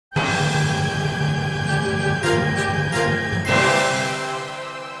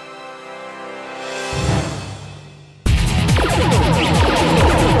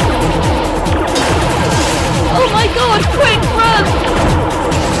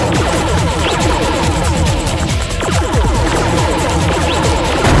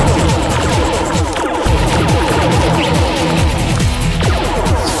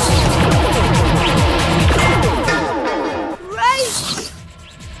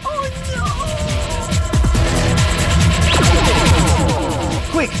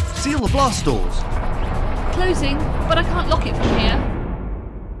Seal the blast doors. Closing, but I can't lock it from here.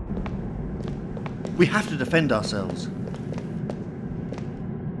 We have to defend ourselves.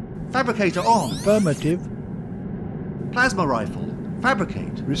 Fabricator on. Affirmative. Plasma rifle.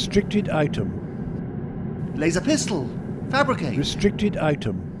 Fabricate. Restricted item. Laser pistol. Fabricate. Restricted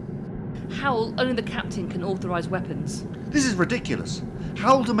item. Howell, only the captain can authorise weapons. This is ridiculous.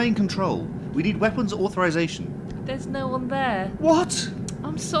 Howell domain control. We need weapons authorization. There's no one there. What?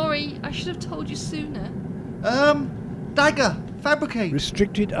 I'm sorry, I should have told you sooner. Dagger. Fabricate.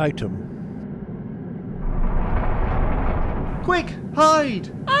 Restricted item. Quick, hide.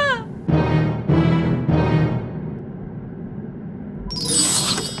 Ah!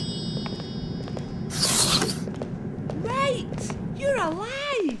 Mate, you're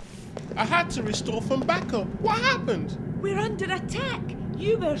alive. I had to restore from backup. What happened? We're under attack.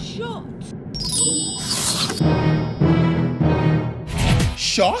 You were shot.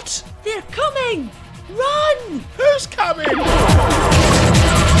 Shot? They're coming. Run! Who's coming?